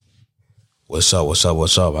What's up? What's up?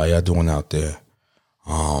 What's up? How y'all doing out there?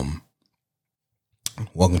 Welcome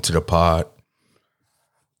to the pod.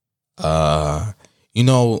 I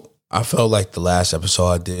felt like the last episode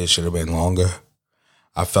I did should have been longer.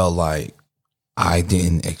 I felt like I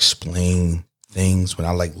didn't explain things when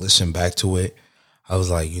I listened back to it. I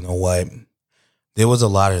was like, you know what? There was a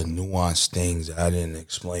lot of nuanced things that I didn't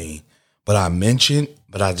explain, but I mentioned,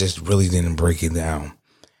 but I just really didn't break it down.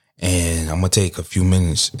 And I'm going to take a few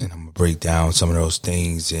minutes and I'm going to break down some of those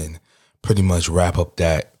things and pretty much wrap up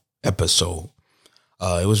that episode.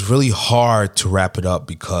 It was really hard to wrap it up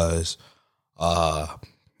because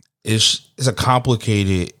it's a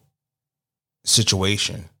complicated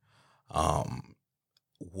situation.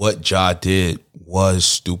 What Ja did was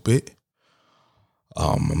stupid.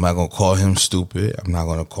 I'm not going to call him stupid. I'm not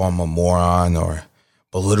going to call him a moron or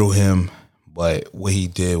belittle him, but what he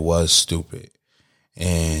did was stupid.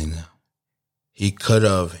 And he could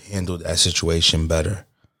have handled that situation better.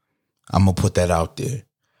 I'm going to put that out there.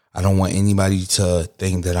 I don't want anybody to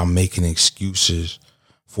think that I'm making excuses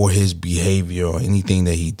for his behavior or anything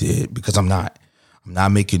that he did, because I'm not. I'm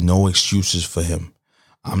not making no excuses for him.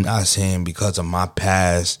 I'm not saying because of my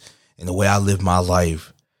past and the way I live my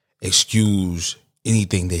life, excuse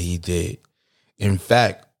anything that he did. In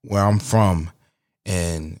fact, where I'm from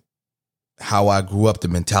and how I grew up, the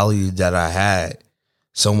mentality that I had,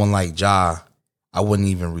 someone like Ja, I wouldn't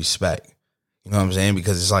even respect. You know what I'm saying?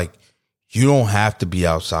 Because it's like, you don't have to be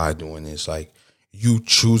outside doing this. Like, you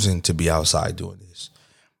choosing to be outside doing this.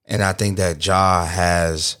 And I think that Ja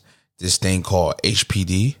has this thing called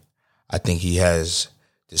HPD. I think he has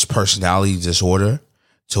this personality disorder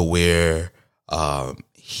to where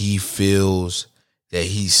he feels that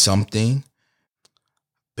he's something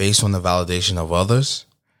based on the validation of others.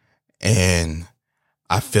 And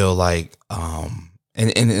I feel like,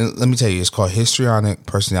 and let me tell you, it's called histrionic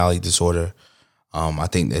personality disorder. I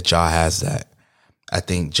think that Ja has that. I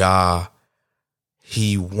think Ja,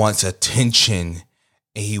 he wants attention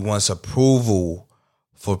and he wants approval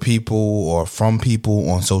for people or from people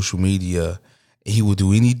on social media. He will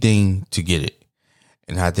do anything to get it.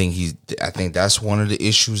 And I think that's one of the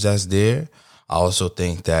issues that's there. I also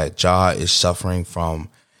think that Ja is suffering from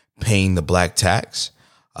paying the black tax.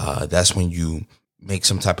 That's when you make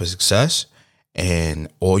some type of success and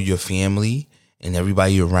all your family and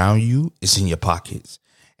everybody around you is in your pockets,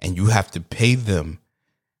 and you have to pay them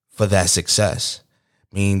for that success.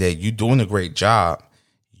 Meaning that you're doing a great job,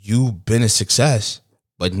 you've been a success,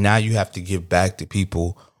 but now you have to give back to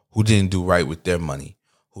people who didn't do right with their money,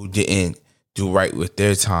 who didn't do right with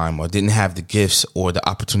their time, or didn't have the gifts or the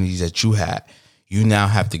opportunities that you had. You now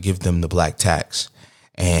have to give them the black tax.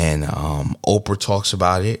 And Oprah talks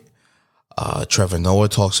about it. Trevor Noah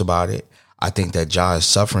talks about it. I think that Ja is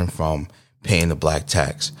suffering from paying the black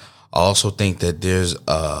tax. I also think that there's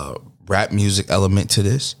a rap music element to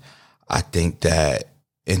this. I think that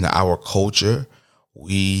in our culture,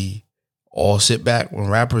 we all sit back when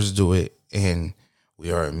rappers do it and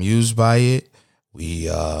we are amused by it. We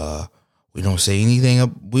don't say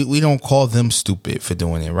anything. We don't call them stupid for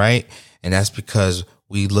doing it, right? And that's because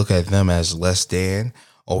we look at them as less than,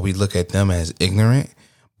 or we look at them as ignorant,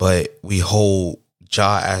 but we hold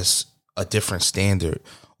Ja as a different standard,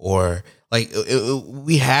 or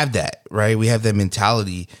we have that, right? We have that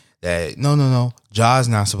mentality that no, Ja's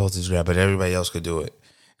not supposed to do that, but everybody else could do it.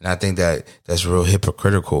 And I think that that's real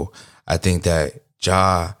hypocritical. I think that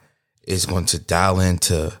Ja is going to dial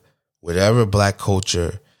into whatever black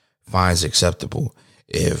culture finds acceptable.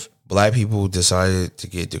 If black people decided to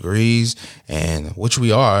get degrees, and which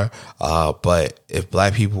we are, but if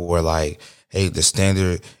black people were like, hey, the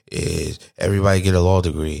standard is everybody get a law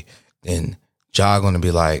degree, then Ja going to be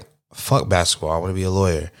like, fuck basketball, I want to be a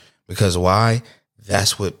lawyer. Because why?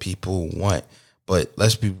 That's what people want. But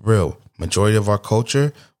let's be real. Majority of our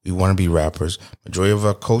culture, we want to be rappers. Majority of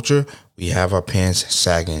our culture, we have our pants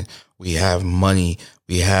sagging. We have money.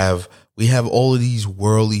 We have all of these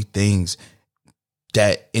worldly things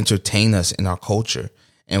that entertain us in our culture.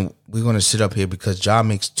 And we're going to sit up here because Ja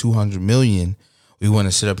makes $200 million. We want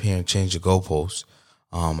to sit up here and change the goalposts.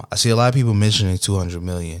 I see a lot of people mentioning $200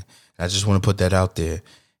 million. I just want to put that out there.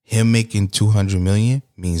 Him making $200 million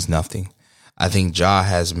means nothing. I think Ja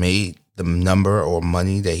has made the number or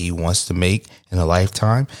money that he wants to make in a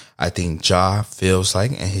lifetime. I think Ja feels like,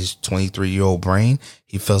 in his 23-year-old brain,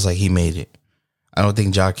 he feels like he made it. I don't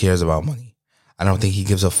think Ja cares about money. I don't think he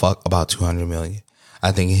gives a fuck about $200 million.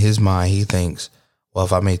 I think in his mind, he thinks, well,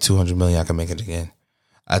 if I made $200 million, I can make it again.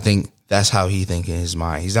 I think that's how he thinks in his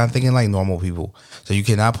mind. He's not thinking like normal people. So you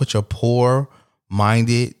cannot put your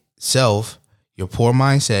poor-minded self, your poor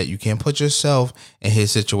mindset. You can't put yourself in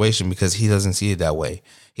his situation because he doesn't see it that way.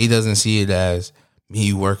 He doesn't see it as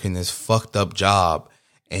me working this fucked up job,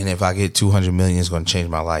 and if I get 200 million, it's going to change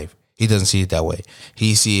my life. He doesn't see it that way.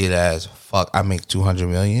 He see it as, fuck, I make 200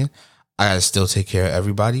 million. I got to still take care of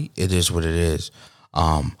everybody. It is what it is.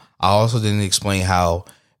 I also didn't explain how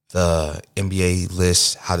the NBA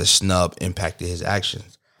lists, how the snub impacted his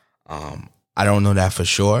actions. I don't know that for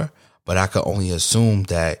sure, but I could only assume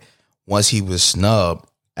that once he was snubbed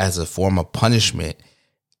as a form of punishment,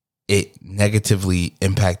 it negatively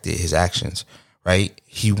impacted his actions, right?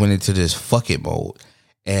 He went into this fuck it mode.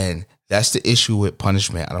 And that's the issue with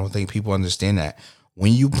punishment. I don't think people understand that.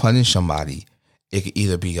 When you punish somebody, it could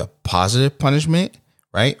either be a positive punishment,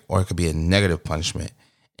 right? Or it could be a negative punishment.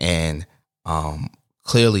 And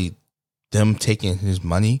clearly, them taking his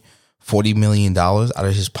money, $40 million out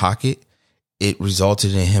of his pocket, it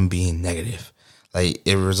resulted in him being negative. Like,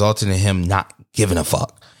 it resulted in him not giving a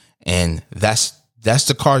fuck. And that's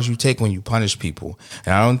the cards you take when you punish people.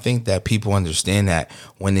 And I don't think that people understand that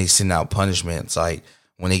when they send out punishments. Like,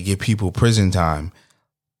 when they give people prison time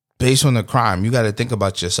based on the crime, you got to think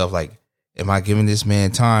about yourself. Like, am I giving this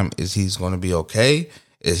man time? Is he's going to be okay?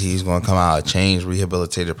 Is he's going to come out a changed,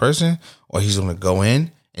 rehabilitated person? Or he's going to go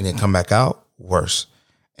in and then come back out worse?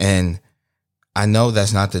 And I know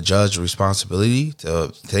that's not the judge's responsibility to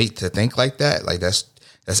think like that. Like, that's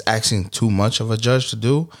asking too much of a judge to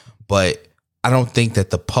do. But I don't think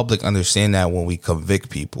that the public understand that when we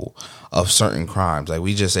convict people of certain crimes. Like,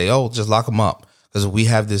 we just say, oh, just lock them up. Because we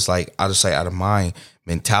have this, like, out of sight, out of mind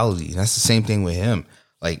mentality. And that's the same thing with him.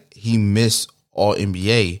 Like, he missed all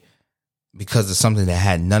NBA because of something that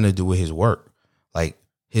had nothing to do with his work. Like,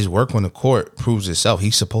 his work on the court proves itself.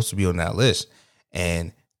 He's supposed to be on that list.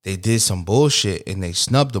 And they did some bullshit and they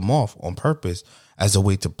snubbed him off on purpose as a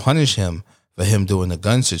way to punish him for him doing the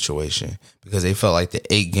gun situation, because they felt like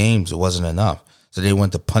the 8 games wasn't enough. So they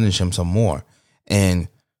wanted to punish him some more. And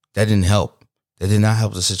that didn't help. That did not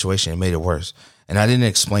help the situation. It made it worse. And I didn't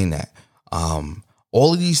explain that.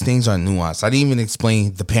 All of these things are nuanced. I didn't even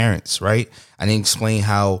explain the parents, right? I didn't explain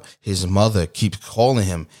how his mother keeps calling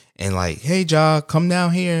him and like, hey, Ja, come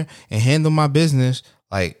down here and handle my business.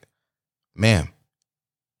 Like, ma'am,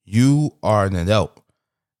 you are an adult.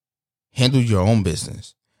 Handle your own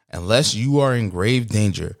business. Unless you are in grave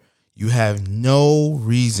danger, you have no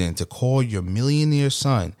reason to call your millionaire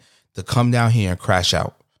son to come down here and crash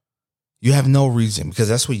out. You have no reason, because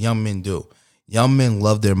that's what young men do. Young men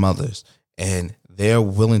love their mothers and they're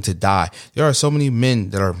willing to die. There are so many men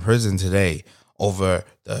that are in prison today over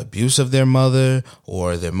the abuse of their mother,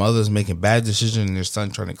 or their mother's making bad decisions and their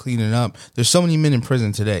son trying to clean it up. There's so many men in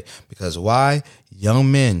prison today because why?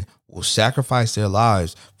 Young men will sacrifice their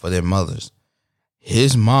lives for their mothers.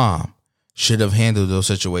 His mom should have handled those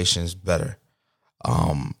situations better.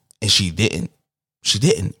 And she didn't. She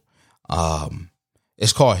didn't.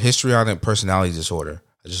 It's called histrionic personality disorder.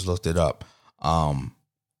 I just looked it up.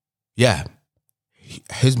 Yeah,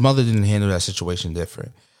 his mother didn't handle that situation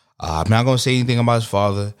different. I'm not going to say anything about his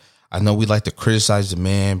father. I know we like to criticize the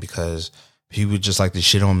man because people just like to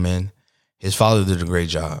shit on men. His father did a great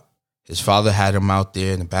job. His father had him out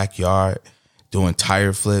there in the backyard doing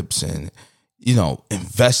tire flips and, you know,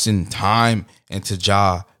 investing time into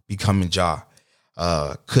Ja becoming Ja.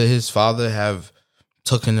 Could his father have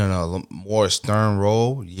taken in a more stern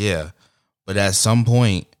role? Yeah. But at some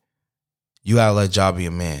point, you got to let Ja be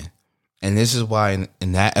a man. And this is why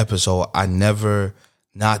in that episode, I never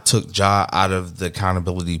not took Ja out of the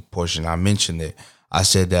accountability portion. I mentioned it. I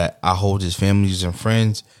said that I hold his families and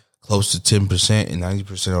friends close to 10% and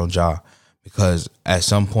 90% on Ja, because at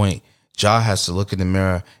some point, Ja has to look in the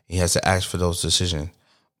mirror and he has to ask for those decisions.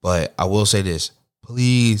 But I will say this,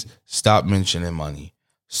 please stop mentioning money.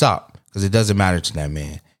 Stop, because it doesn't matter to that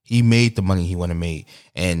man. He made the money he wanted to make,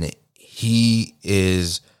 and he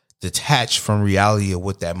is detached from reality of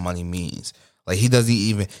what that money means. Like,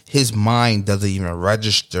 his mind doesn't even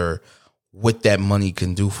register what that money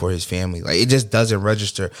can do for his family. Like, it just doesn't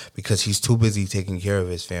register because he's too busy taking care of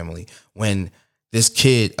his family. When this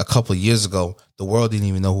kid a couple of years ago, the world didn't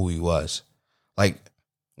even know who he was. Like,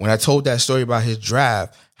 when I told that story about his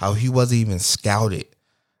draft, how he wasn't even scouted.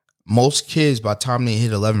 Most kids, by the time they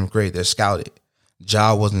hit 11th grade, they're scouted.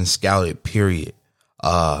 Ja wasn't scouted, period.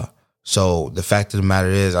 So the fact of the matter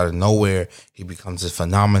is, out of nowhere, he becomes a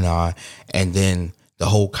phenomenon. And then the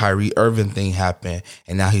whole Kyrie Irving thing happened,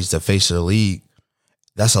 and now he's the face of the league.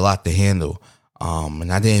 That's a lot to handle.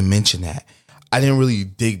 And I didn't mention that. I didn't really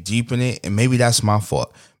dig deep in it, and maybe that's my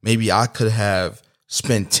fault. Maybe I could have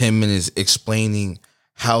spent 10 minutes explaining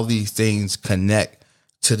how these things connect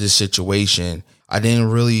to the situation. I didn't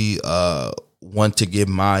really want to give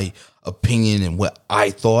my opinion and what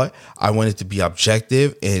I thought. I wanted to be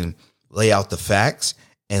objective and lay out the facts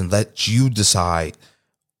and let you decide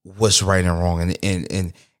what's right and wrong,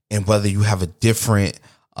 and whether you have a different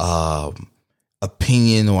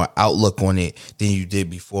opinion or outlook on it than you did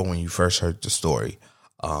before when you first heard the story.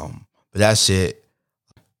 But that's it.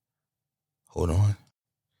 Hold on.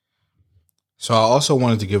 So I also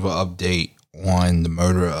wanted to give an update on the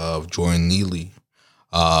murder of Jordan Neely,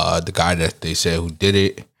 the guy that they said who did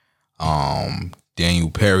it, Daniel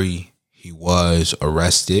Perry. He was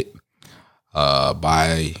arrested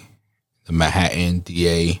by the Manhattan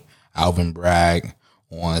DA, Alvin Bragg,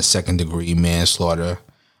 on second-degree manslaughter.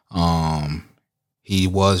 He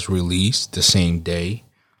was released the same day.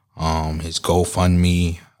 His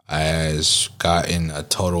GoFundMe has gotten a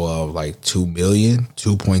total of like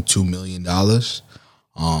 $2.2 million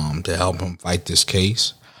to help him fight this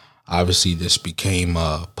case. Obviously, this became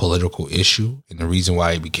a political issue, and the reason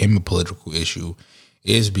why it became a political issue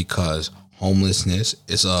is because homelessness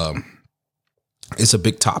is it's a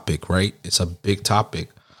big topic, right? It's a big topic.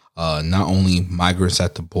 Not only migrants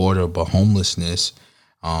at the border, but homelessness,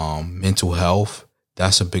 mental health.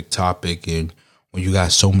 That's a big topic. And when you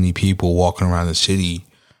got so many people walking around the city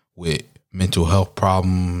with mental health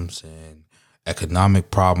problems and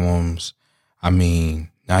economic problems, I mean,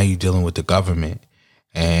 now you're dealing with the government,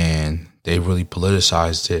 and they really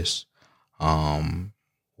politicized this.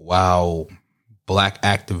 While black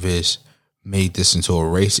activists made this into a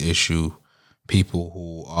race issue, people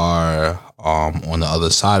who are on the other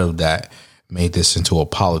side of that made this into a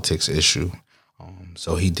politics issue.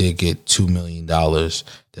 So he did get $2 million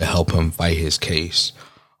to help him fight his case.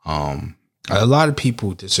 A lot of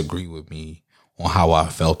people disagree with me on how I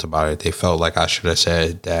felt about it. They felt like I should have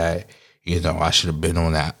said that, I should have been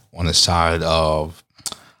on the side of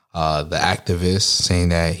the activists, saying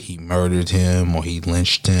that he murdered him or he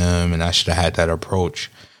lynched him, and I should have had that approach.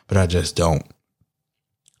 But I just don't.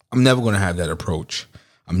 I'm never going to have that approach.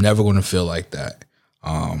 I'm never going to feel like that.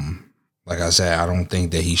 Like I said, I don't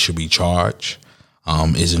think that he should be charged.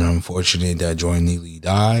 Is it unfortunate that Jordan Neely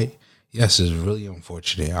died? Yes, it's really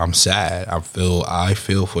unfortunate. I'm sad. I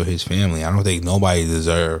feel for his family. I don't think nobody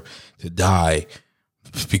deserves to die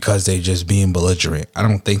because they just being belligerent. I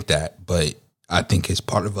don't think that, but I think it's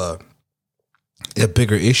part of a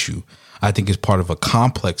bigger issue. I think it's part of a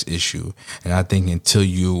complex issue. And I think until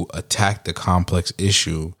you attack the complex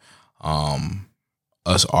issue,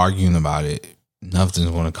 us arguing about it,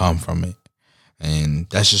 nothing's going to come from it. And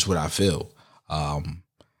that's just what I feel.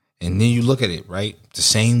 And then you look at it, right? The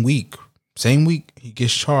same week he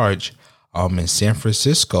gets charged in San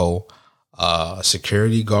Francisco. A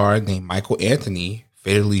security guard named Michael Anthony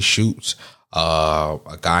fatally shoots a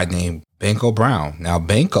guy named Banco Brown. Now,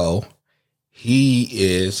 Banco, he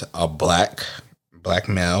is a black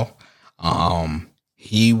male.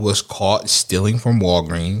 He was caught stealing from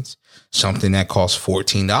Walgreens, something that cost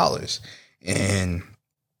 $14. And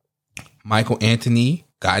Michael Anthony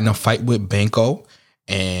got in a fight with Banco,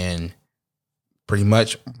 and pretty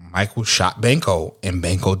much Michael shot Banco, and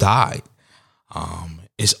Banco died.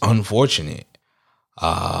 It's unfortunate.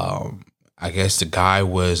 I guess the guy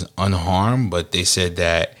was unharmed, but they said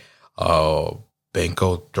that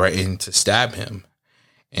Banco threatened to stab him,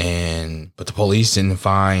 but the police didn't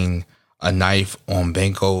find a knife on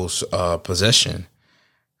Banco's possession.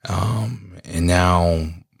 And now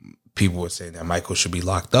people were saying that Michael should be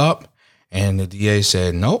locked up. And the DA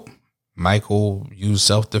said, nope, Michael used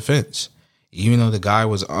self-defense. Even though the guy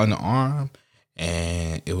was unarmed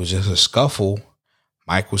and it was just a scuffle,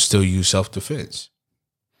 Michael still used self-defense.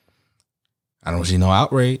 I don't see no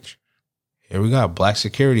outrage. Here we got a black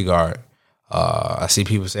security guard. I see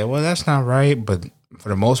people say, well, that's not right. But for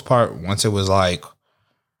the most part, once it was like,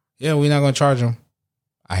 yeah, we're not going to charge him,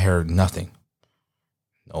 I heard nothing.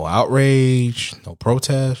 No outrage, no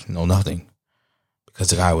protest, no nothing. Because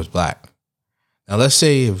the guy was black. Now, let's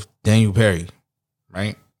say if Daniel Perry,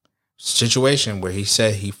 right? Situation where he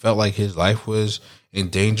said he felt like his life was in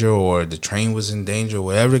danger or the train was in danger,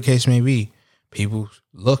 whatever the case may be, people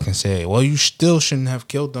look and say, well, you still shouldn't have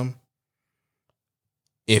killed them.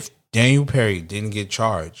 If Daniel Perry didn't get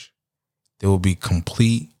charged, there will be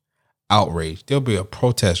complete outrage. There'll be a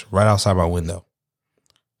protest right outside my window.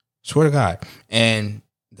 Swear to God. And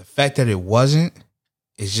the fact that it wasn't,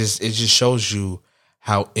 it just shows you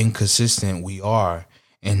how inconsistent we are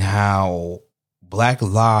and how black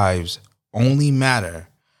lives only matter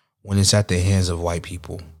when it's at the hands of white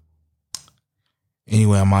people.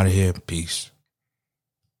 Anyway, I'm out of here. Peace.